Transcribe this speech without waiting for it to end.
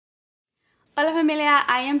Hola familia,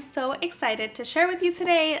 I am so excited to share with you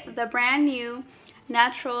today the brand new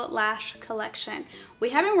natural lash collection.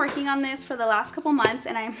 We have been working on this for the last couple months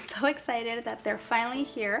and I'm so excited that they're finally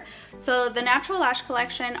here. So the natural lash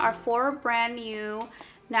collection are 4 brand new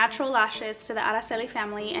natural lashes to the Araceli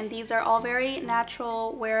family, and these are all very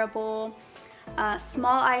natural, wearable,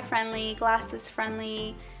 small eye friendly, glasses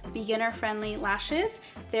friendly, beginner friendly lashes.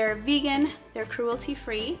 They're vegan, they're cruelty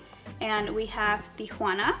free, and we have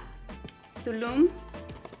Tijuana, Tulum,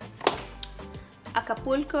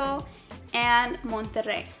 Acapulco, and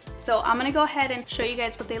Monterrey. So I'm gonna go ahead and show you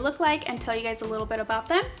guys what they look like and tell you guys a little bit about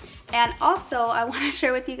them. And also I want to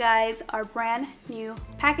share with you guys our brand new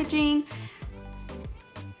packaging.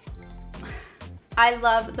 I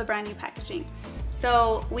love the brand new packaging.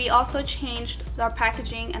 So we also changed our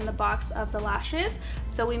packaging and the box of the lashes.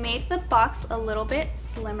 So we made the box a little bit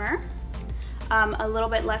slimmer, a little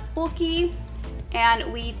bit less bulky,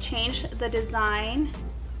 and we changed the design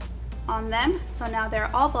on them. So now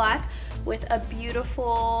they're all black with a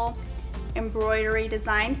beautiful embroidery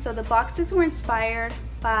design. So the boxes were inspired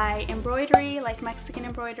by embroidery, like Mexican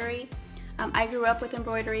embroidery. I grew up with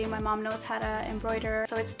embroidery. My mom knows how to embroider.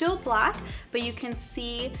 So it's still black, but you can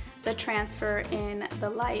see the transfer in the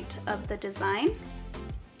light of the design.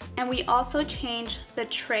 And we also changed the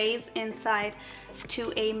trays inside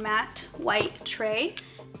to a matte white tray.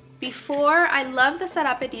 Before, I love the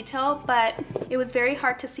setup detail, but it was very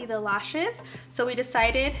hard to see the lashes. So we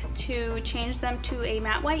decided to change them to a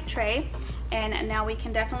matte white tray, and now we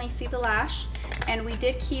can definitely see the lash. And we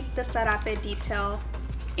did keep the setup detail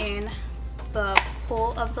in the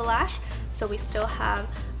pull of the lash. So we still have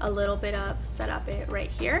a little bit of setup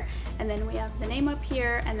right here. And then we have the name up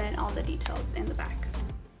here and then all the details in the back.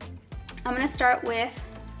 I'm gonna start with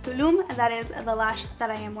Tulum, and that is the lash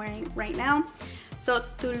that I am wearing right now. So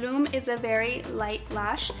Tulum is a very light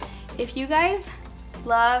lash. If you guys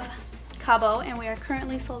love Cabo, and we are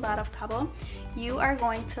currently sold out of Cabo, you are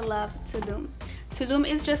going to love Tulum. Tulum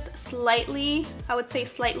is just slightly, I would say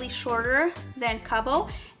slightly shorter than Cabo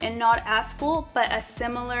and not as full, but a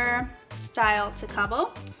similar style to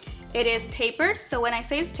Cabo. It is tapered, so when I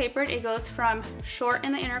say it's tapered, it goes from short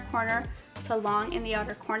in the inner corner to long in the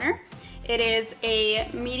outer corner. It is a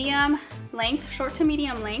medium length, short to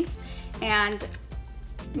medium length, and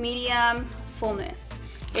medium fullness.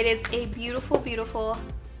 It is a beautiful, beautiful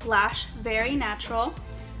lash, very natural.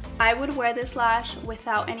 I would wear this lash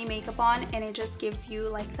without any makeup on, and it just gives you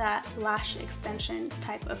like that lash extension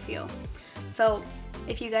type of feel. So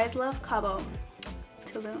if you guys love Cabo,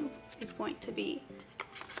 Tulum is going to be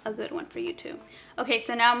a good one for you too. Okay,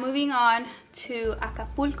 so now moving on to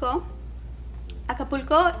Acapulco.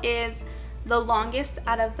 Acapulco is the longest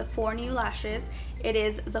out of the 4 new lashes. It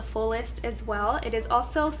is the fullest as well. It is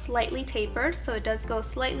also slightly tapered, so it does go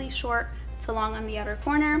slightly short to long on the outer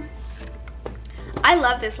corner. I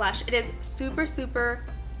love this lash. It is super, super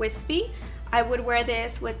wispy. I would wear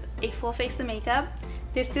this with a full face of makeup.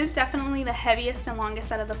 This is definitely the heaviest and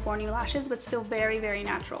longest out of the 4 new lashes, but still very, very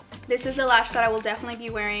natural. This is a lash that I will definitely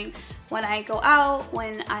be wearing when I go out,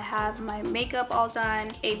 when I have my makeup all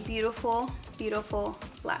done. A beautiful, beautiful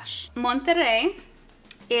lash. Monterrey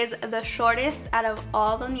is the shortest out of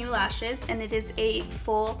all the new lashes, and it is a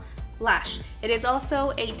full lash. It is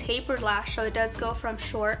also a tapered lash, so it does go from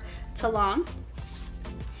short to long.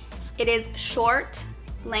 It is short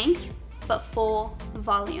length, but full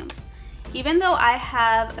volume. Even though I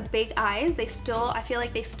have big eyes, I feel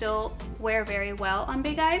like they still wear very well on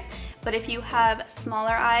big eyes. But if you have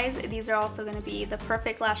smaller eyes, these are also gonna be the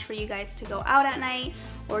perfect lash for you guys to go out at night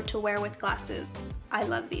or to wear with glasses. I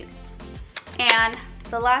love these. And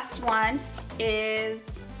the last one is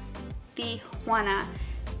Tijuana.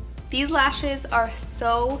 These lashes are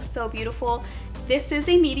so, so beautiful. This is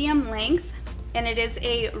a medium length, and it is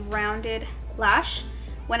a rounded lash.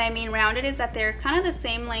 When I mean rounded is that they're kind of the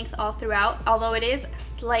same length all throughout, although it is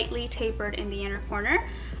slightly tapered in the inner corner.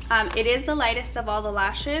 It is the lightest of all the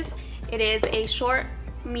lashes. It is a short,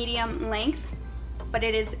 medium length, but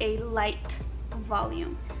it is a light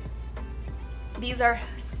volume. These are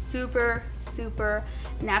super, super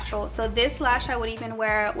natural. So this lash I would even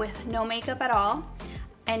wear with no makeup at all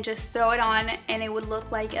and just throw it on, and it would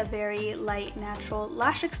look like a very light, natural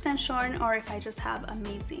lash extension, or if I just have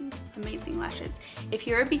amazing, amazing lashes. If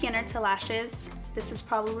you're a beginner to lashes, this is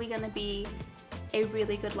probably gonna be a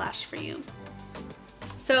really good lash for you.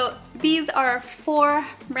 So these are 4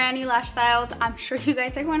 brand new lash styles. I'm sure you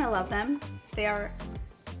guys are going to love them. They are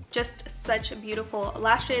just such beautiful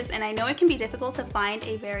lashes. And I know it can be difficult to find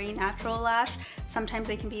a very natural lash. Sometimes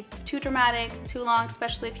they can be too dramatic, too long,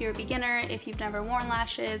 especially if you're a beginner, if you've never worn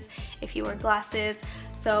lashes, if you wear glasses.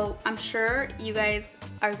 So I'm sure you guys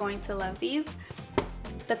are going to love these.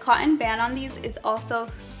 The cotton band on these is also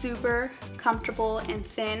super comfortable and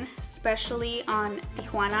thin, especially on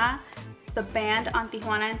Tijuana. The band on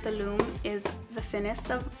Tijuana and Tulum is the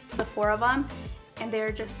thinnest of the 4 of them, and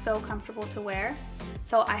they're just so comfortable to wear.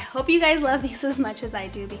 So I hope you guys love these as much as I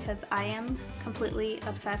do, because I am completely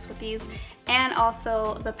obsessed with these. And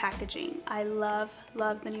also the packaging. I love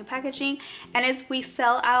the new packaging. And as we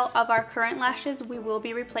sell out of our current lashes, we will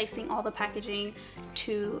be replacing all the packaging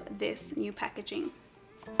to this new packaging.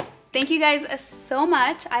 Thank you guys so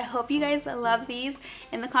much. I hope you guys love these.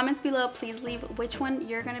 In the comments below, please leave which one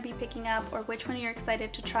you're going to be picking up or which one you're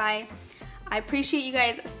excited to try. I appreciate you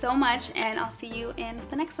guys so much, and I'll see you in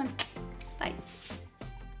the next one. Bye.